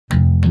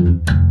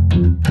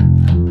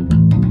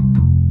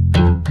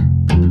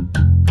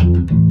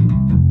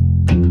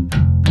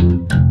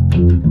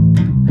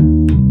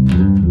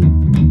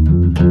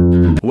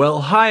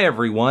Hi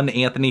everyone,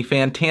 Anthony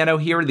Fantano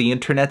here, the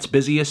internet's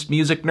busiest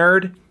music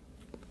nerd.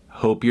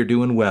 Hope you're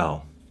doing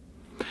well.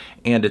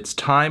 And it's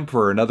time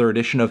for another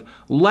edition of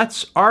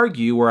Let's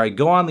Argue, where I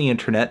go on the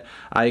internet,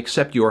 I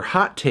accept your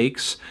hot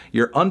takes,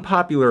 your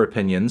unpopular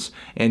opinions,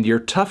 and your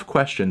tough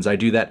questions. I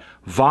do that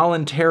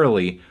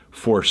voluntarily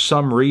for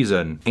some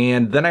reason,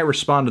 and then I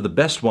respond to the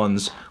best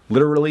ones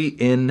literally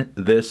in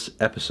this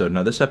episode.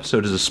 Now this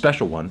episode is a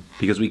special one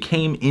because we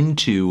came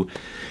into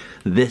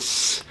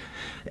this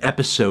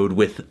episode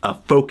with a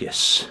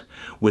focus,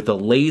 with a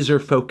laser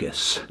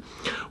focus,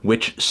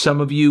 which some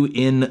of you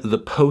in the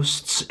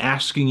posts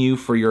asking you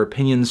for your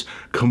opinions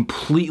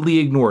completely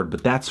ignored,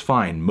 but that's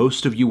fine.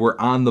 Most of you were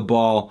on the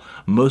ball.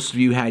 Most of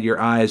you had your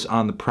eyes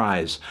on the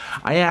prize.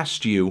 I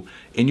asked you,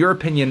 in your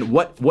opinion,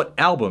 what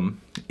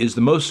album is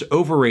the most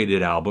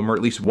overrated album, or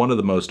at least one of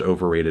the most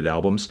overrated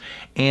albums,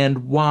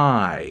 and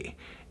why?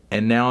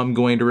 And now I'm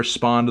going to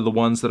respond to the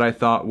ones that I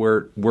thought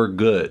were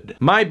good.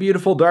 My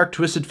Beautiful Dark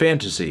Twisted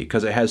Fantasy,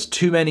 because it has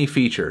too many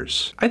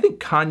features. I think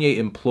Kanye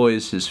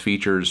employs his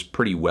features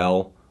pretty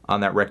well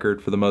on that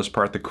record for the most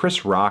part. The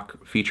Chris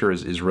Rock feature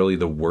is really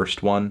the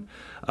worst one.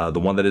 The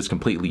one that is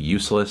completely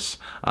useless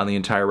on the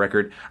entire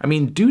record. I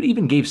mean, dude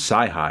even gave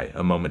Sci-Hi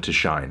a moment to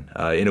shine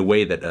in a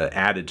way that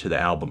added to the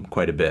album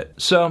quite a bit.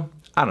 So,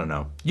 I don't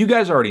know. You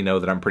guys already know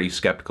that I'm pretty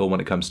skeptical when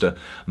it comes to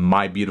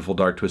My Beautiful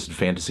Dark Twisted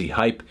Fantasy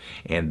hype,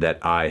 and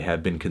that I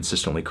have been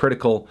consistently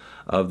critical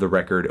of the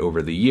record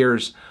over the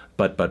years,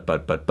 but,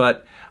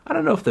 I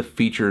don't know if the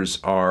features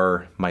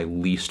are my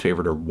least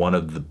favorite or one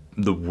of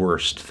the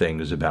worst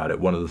things about it.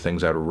 One of the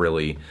things I would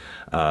really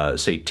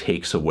say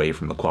takes away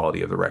from the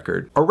quality of the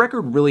record. A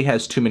record really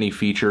has too many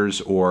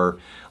features or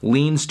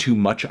leans too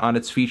much on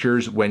its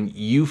features when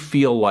you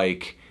feel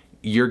like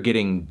you're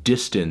getting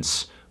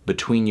distance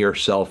between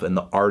yourself and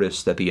the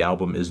artist that the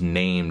album is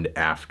named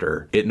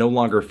after. It no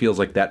longer feels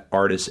like that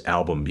artist's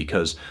album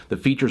because the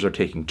features are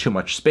taking too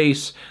much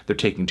space, they're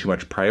taking too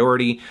much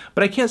priority,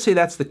 but I can't say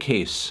that's the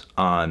case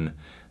on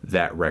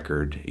that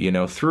record. You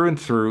know, through and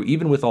through,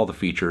 even with all the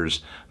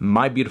features,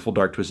 My Beautiful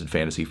Dark Twisted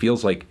Fantasy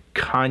feels like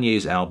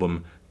Kanye's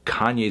album,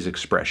 Kanye's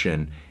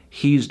expression.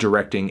 He's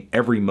directing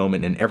every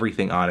moment and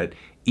everything on it,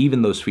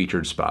 even those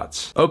featured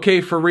spots. Okay,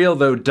 for real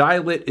though, Die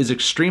Lit is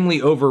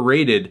extremely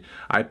overrated.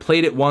 I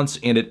played it once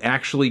and it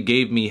actually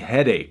gave me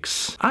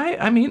headaches.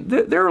 I mean,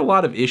 there are a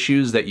lot of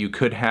issues that you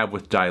could have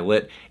with Die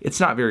Lit. It's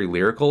not very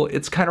lyrical,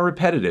 it's kind of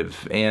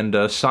repetitive, and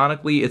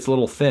sonically it's a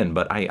little thin,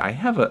 but I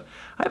have a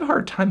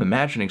hard time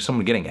imagining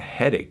someone getting a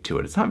headache to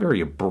it. It's not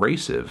very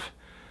abrasive.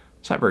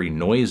 It's not very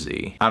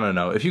noisy. I don't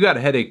know, if you got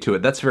a headache to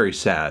it, that's very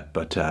sad,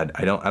 but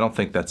I don't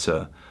think that's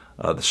the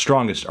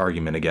strongest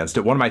argument against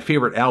it. One of my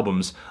favorite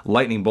albums,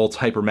 Lightning Bolt's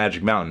Hyper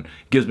Magic Mountain,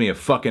 gives me a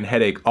fucking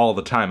headache all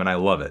the time and I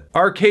love it.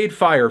 Arcade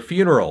Fire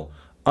Funeral,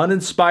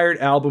 uninspired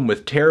album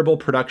with terrible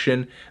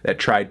production that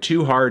tried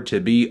too hard to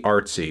be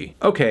artsy.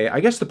 Okay, I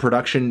guess the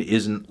production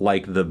isn't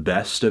like the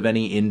best of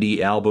any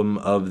indie album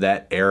of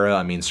that era.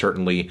 I mean,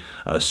 certainly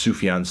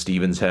Sufjan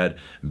Stevens had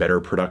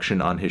better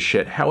production on his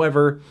shit.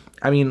 However,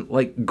 I mean,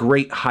 like,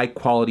 great high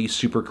quality,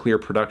 super clear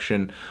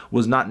production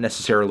was not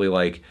necessarily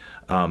like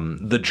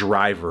the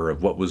driver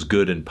of what was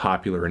good and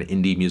popular in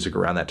indie music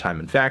around that time.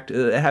 In fact,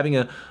 having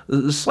a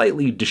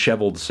slightly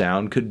disheveled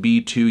sound could be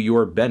to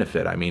your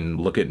benefit. I mean,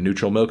 look at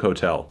Neutral Milk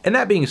Hotel. And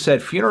that being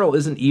said, Funeral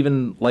isn't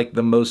even like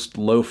the most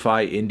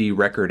lo-fi indie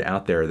record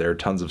out there. There are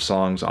tons of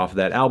songs off of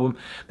that album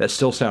that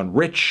still sound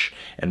rich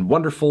and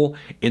wonderful,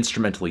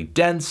 instrumentally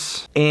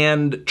dense,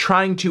 and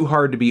trying too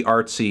hard to be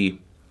artsy.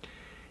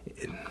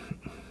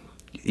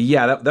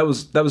 Yeah, that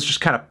was just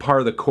kind of par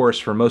of the course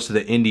for most of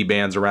the indie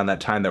bands around that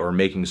time that were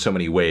making so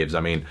many waves. I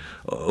mean,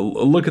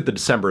 look at the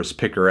Decemberists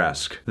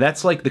Picaresque.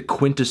 That's like the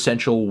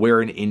quintessential we're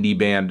an indie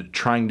band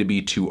trying to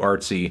be too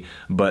artsy,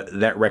 but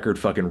that record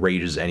fucking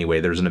rages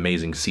anyway. There's an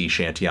amazing sea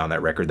shanty on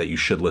that record that you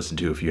should listen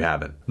to if you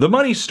haven't. The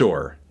Money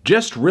Store.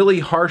 Just really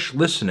harsh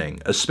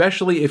listening,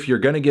 especially if you're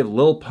gonna give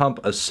Lil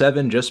Pump a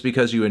 7 just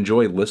because you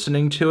enjoy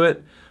listening to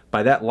it.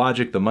 By that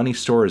logic, The Money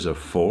Store is a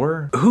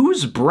 4?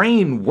 Whose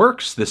brain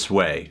works this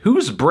way?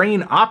 Whose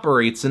brain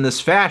operates in this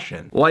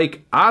fashion?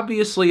 Like,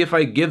 obviously if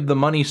I give The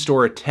Money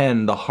Store a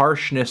 10, the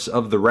harshness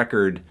of the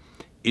record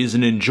is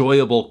an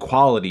enjoyable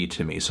quality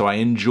to me, so I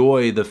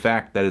enjoy the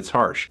fact that it's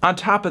harsh. On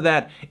top of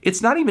that,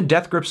 it's not even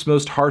Death Grip's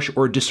most harsh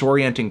or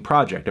disorienting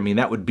project. I mean,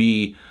 that would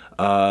be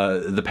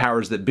the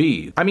powers that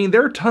be. I mean,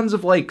 there are tons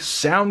of like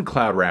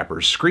SoundCloud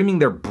rappers screaming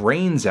their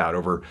brains out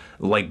over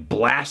like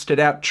blasted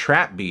out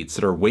trap beats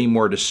that are way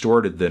more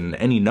distorted than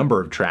any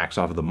number of tracks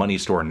off of The Money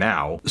Store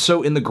now.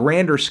 So in the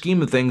grander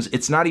scheme of things,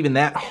 it's not even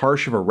that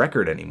harsh of a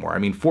record anymore. I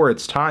mean, for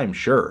its time,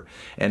 sure.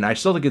 And I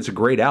still think it's a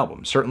great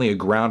album. Certainly a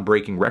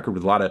groundbreaking record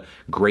with a lot of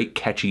great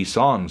catchy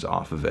songs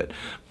off of it.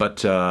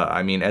 But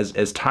I mean,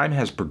 as time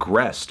has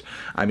progressed,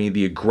 I mean,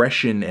 the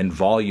aggression and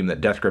volume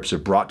that Death Grips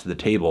have brought to the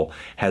table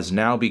has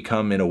now become,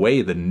 in a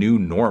way, the new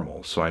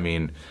normal. So I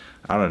mean,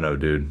 I don't know,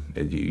 dude.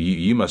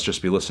 You must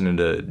just be listening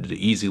to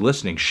easy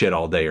listening shit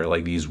all day, or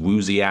like these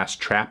woozy ass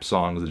trap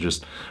songs that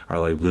just are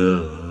like,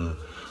 bleh,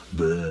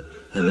 bleh,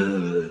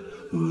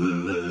 bleh,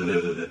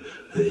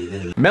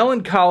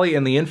 Mellon Collie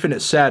and the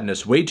Infinite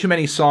Sadness, way too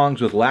many songs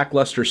with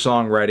lackluster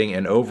songwriting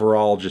and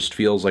overall just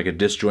feels like a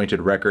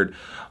disjointed record.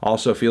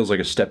 Also feels like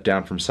a step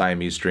down from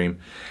Siamese Dream.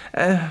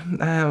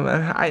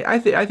 I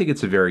think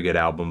it's a very good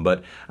album,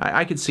 but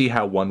I could see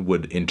how one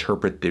would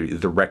interpret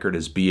the record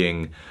as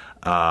being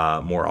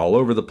more all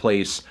over the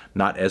place,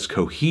 not as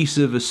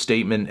cohesive a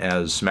statement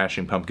as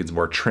Smashing Pumpkins'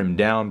 more trimmed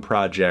down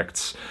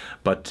projects,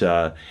 but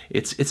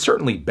it's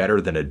certainly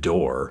better than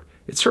Adore.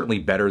 It's certainly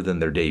better than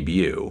their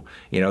debut.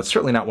 You know, it's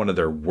certainly not one of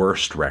their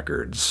worst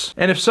records.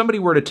 And if somebody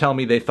were to tell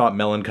me they thought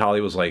Mellon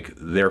Collie was like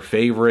their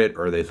favorite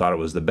or they thought it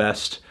was the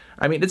best,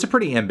 I mean, it's a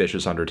pretty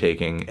ambitious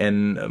undertaking,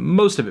 and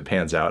most of it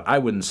pans out. I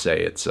wouldn't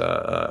say it's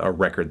a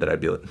record that I'd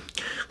be like,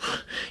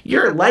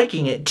 you're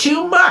liking it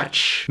too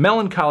much.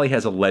 Mellon Collie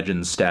has a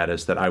legend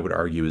status that I would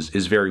argue is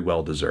very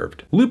well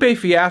deserved. Lupe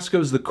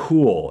Fiasco's The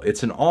Cool.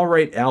 It's an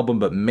alright album,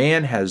 but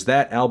man, has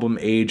that album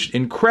aged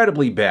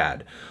incredibly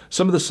bad.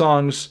 Some of the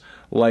songs,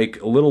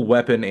 like Little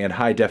Weapon and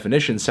High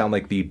Definition, sound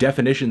like the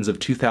definitions of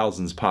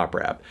 2000s pop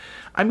rap.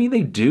 I mean,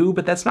 they do,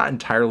 but that's not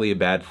entirely a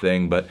bad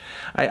thing, but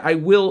I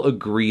will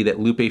agree that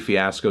Lupe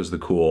Fiasco's The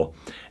Cool,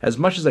 as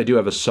much as I do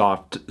have a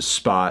soft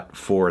spot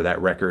for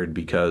that record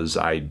because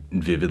I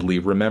vividly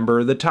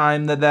remember the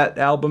time that that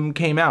album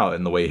came out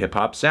and the way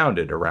hip-hop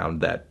sounded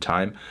around that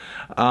time,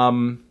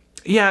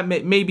 yeah,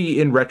 maybe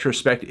in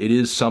retrospect it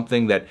is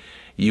something that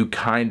you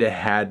kinda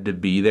had to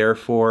be there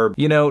for.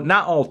 You know,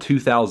 not all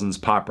 2000s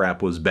pop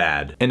rap was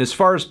bad. And as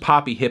far as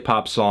poppy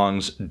hip-hop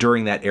songs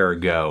during that era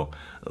go,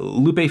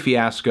 Lupe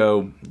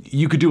Fiasco,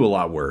 you could do a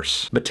lot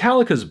worse.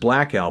 Metallica's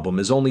Black Album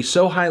is only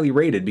so highly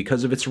rated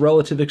because of its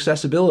relative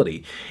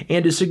accessibility,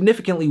 and is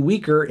significantly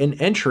weaker in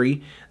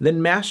entry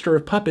than Master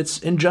of Puppets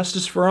and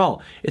Justice for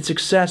All. Its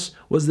success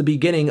was the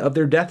beginning of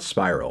their death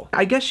spiral.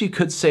 I guess you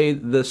could say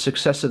the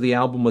success of the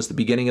album was the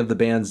beginning of the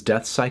band's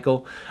death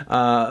cycle,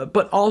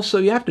 but also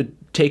you have to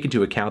take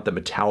into account that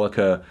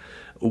Metallica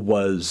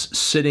was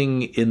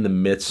sitting in the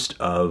midst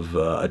of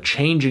a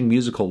changing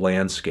musical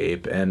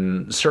landscape,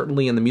 and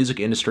certainly in the music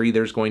industry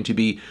there's going to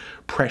be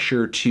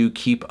pressure to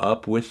keep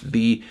up with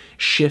the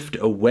shift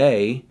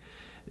away,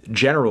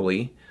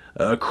 generally,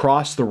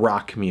 across the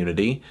rock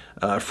community,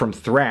 from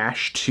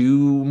thrash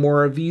to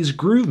more of these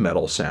groove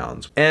metal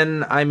sounds.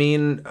 And I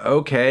mean,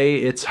 okay,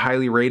 it's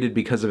highly rated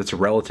because of its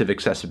relative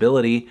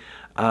accessibility.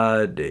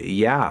 It's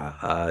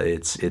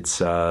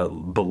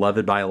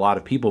beloved by a lot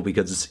of people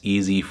because it's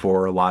easy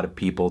for a lot of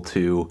people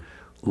to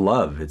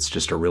love. It's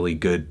just a really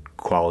good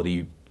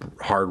quality,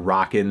 hard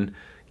rockin',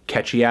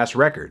 catchy ass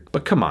record.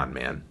 But come on,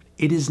 man.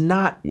 It is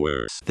not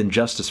worse than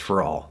Justice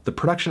for All. The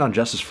production on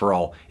Justice for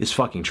All is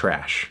fucking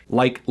trash.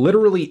 Like,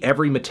 literally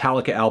every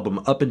Metallica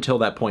album up until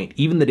that point,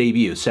 even the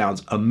debut,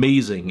 sounds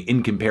amazing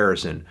in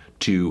comparison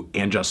to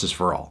And Justice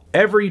for All.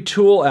 Every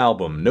Tool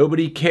album,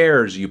 Nobody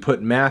Cares, you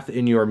put math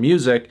in your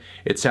music,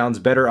 it sounds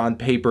better on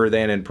paper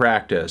than in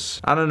practice.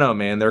 I don't know,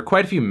 man. There are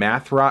quite a few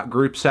math rock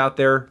groups out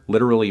there,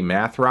 literally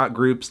math rock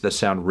groups, that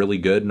sound really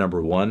good,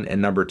 number one. And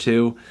number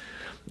two,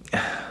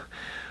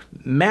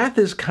 math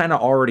is kind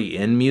of already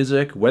in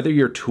music, whether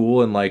you're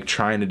Tool and like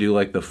trying to do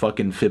like the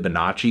fucking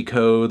Fibonacci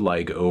code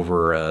like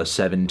over a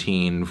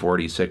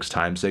 1746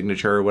 time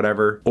signature or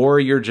whatever, or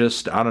you're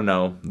just, I don't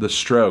know, the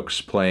Strokes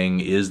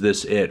playing Is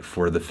This It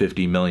for the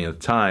 50 millionth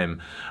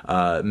time.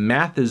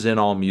 Math is in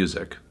all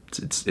music.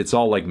 It's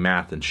all like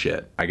math and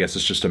shit. I guess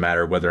it's just a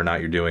matter of whether or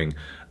not you're doing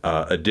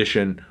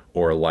addition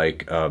or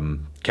like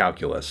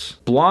calculus.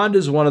 Blonde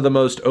is one of the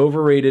most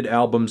overrated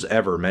albums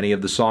ever. Many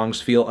of the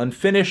songs feel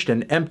unfinished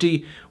and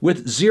empty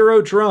with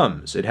zero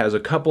drums. It has a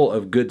couple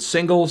of good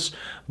singles,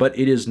 but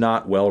it is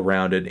not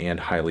well-rounded and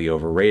highly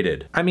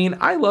overrated. I mean,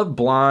 I love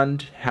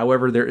Blonde,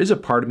 however, there is a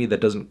part of me that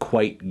doesn't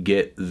quite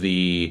get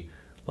the,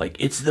 like,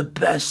 it's the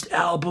best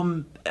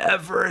album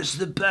ever, it's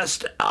the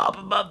best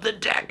album of the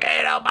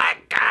decade, oh my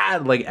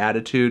god, like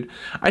attitude.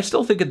 I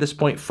still think at this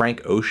point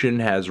Frank Ocean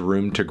has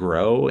room to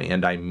grow,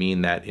 and I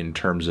mean that in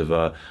terms of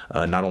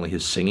not only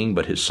his singing,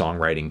 but his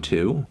songwriting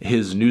too.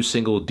 His new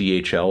single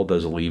DHL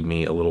does leave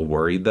me a little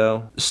worried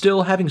though.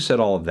 Still, having said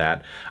all of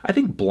that, I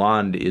think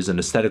Blonde is an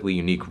aesthetically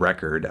unique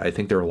record. I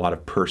think there are a lot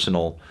of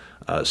personal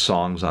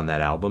songs on that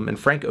album, and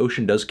Frank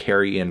Ocean does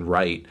carry and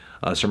write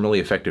some really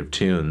effective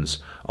tunes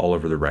all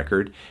over the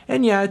record.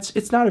 And yeah,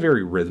 it's not a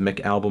very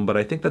rhythmic album, but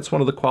I think that's one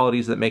of the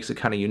qualities that makes it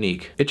kind of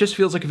unique. It just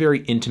feels like a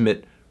very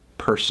intimate,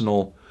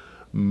 personal,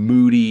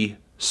 moody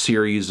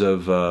series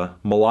of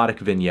melodic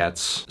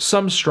vignettes,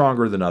 some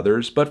stronger than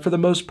others, but for the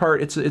most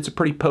part it's a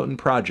pretty potent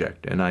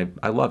project, and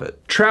I love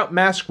it. Trout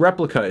Mask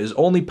Replica is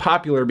only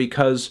popular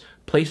because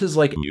places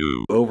like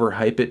you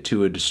overhype it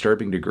to a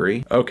disturbing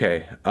degree.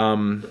 Okay,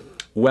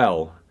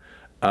 well,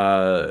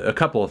 a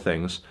couple of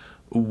things.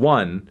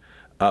 One,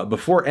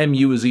 before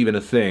MU was even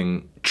a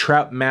thing,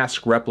 Trout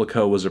Mask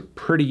Replica was a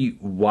pretty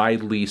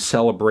widely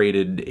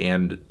celebrated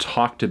and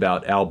talked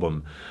about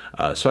album.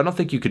 So I don't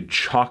think you could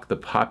chalk the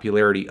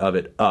popularity of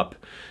it up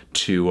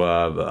to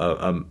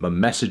a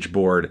message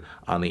board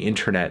on the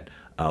internet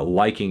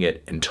liking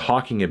it and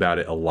talking about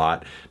it a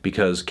lot,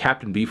 because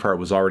Captain Beefheart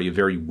was already a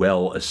very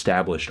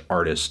well-established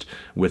artist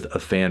with a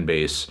fan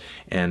base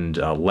and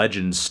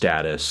legend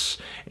status,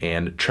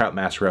 and Trout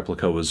Mask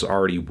Replica was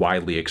already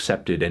widely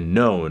accepted and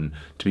known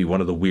to be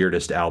one of the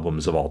weirdest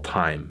albums of all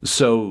time.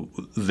 So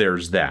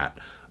there's that.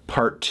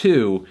 Part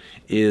two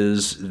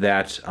is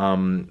that,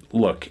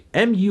 look,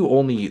 MU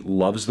only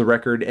loves the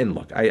record, and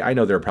look, I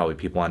know there are probably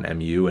people on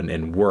MU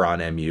and were on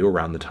MU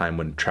around the time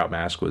when Trout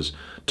Mask was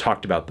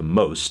talked about the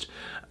most,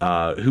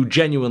 who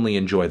genuinely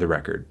enjoy the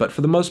record. But for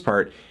the most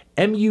part,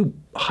 MU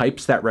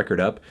hypes that record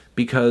up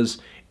because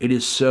it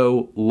is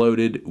so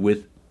loaded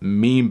with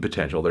meme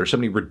potential. There's so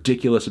many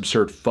ridiculous,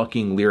 absurd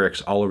fucking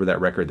lyrics all over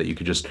that record that you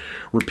could just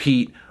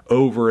repeat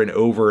over and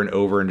over and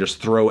over and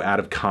just throw out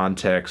of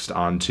context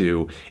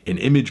onto an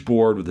image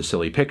board with a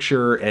silly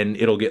picture, and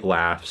it'll get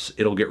laughs,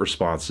 it'll get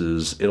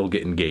responses, it'll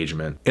get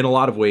engagement. In a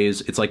lot of ways,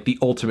 it's like the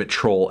ultimate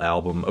troll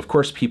album. Of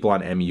course, people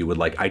on MU would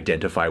like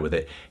identify with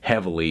it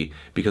heavily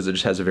because it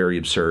just has a very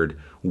absurd,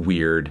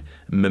 weird,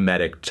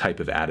 mimetic type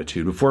of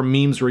attitude before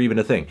memes were even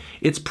a thing.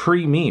 It's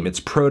pre-meme, it's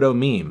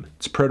proto-meme,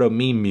 it's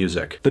proto-meme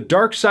music. The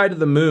Dark Side of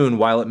the Moon,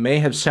 while it may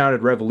have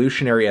sounded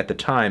revolutionary at the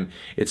time,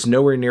 it's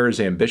nowhere near as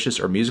ambitious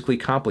or musically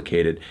complicated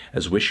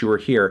as Wish You Were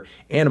Here,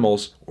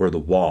 Animals, or The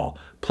Wall.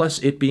 Plus,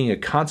 it being a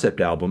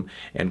concept album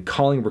and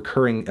calling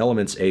recurring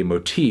elements a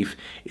motif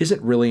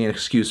isn't really an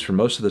excuse for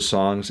most of the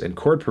songs and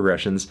chord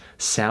progressions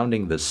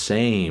sounding the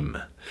same.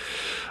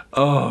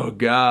 Oh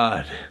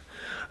God.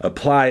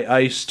 Apply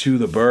ice to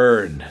the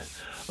burn.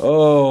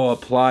 Oh,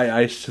 apply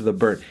ice to the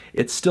burn.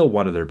 It's still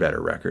one of their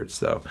better records,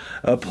 though.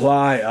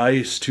 Apply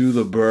ice to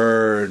the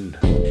burn.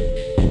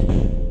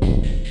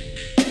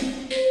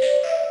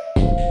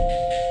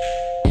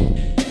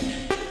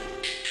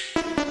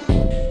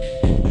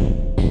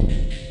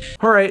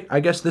 All right, I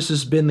guess this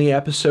has been the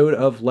episode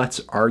of Let's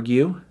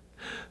Argue.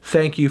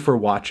 Thank you for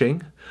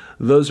watching.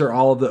 Those are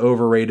all of the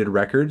overrated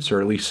records,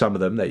 or at least some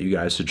of them that you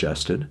guys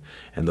suggested,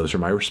 and those are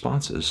my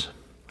responses.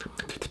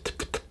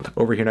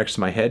 Over here next to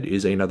my head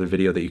is another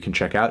video that you can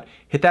check out.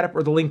 Hit that up,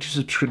 or the link to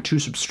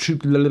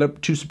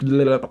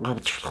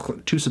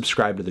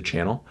subscribe to the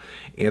channel.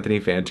 Anthony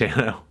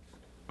Fantano.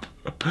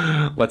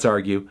 Let's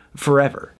argue forever.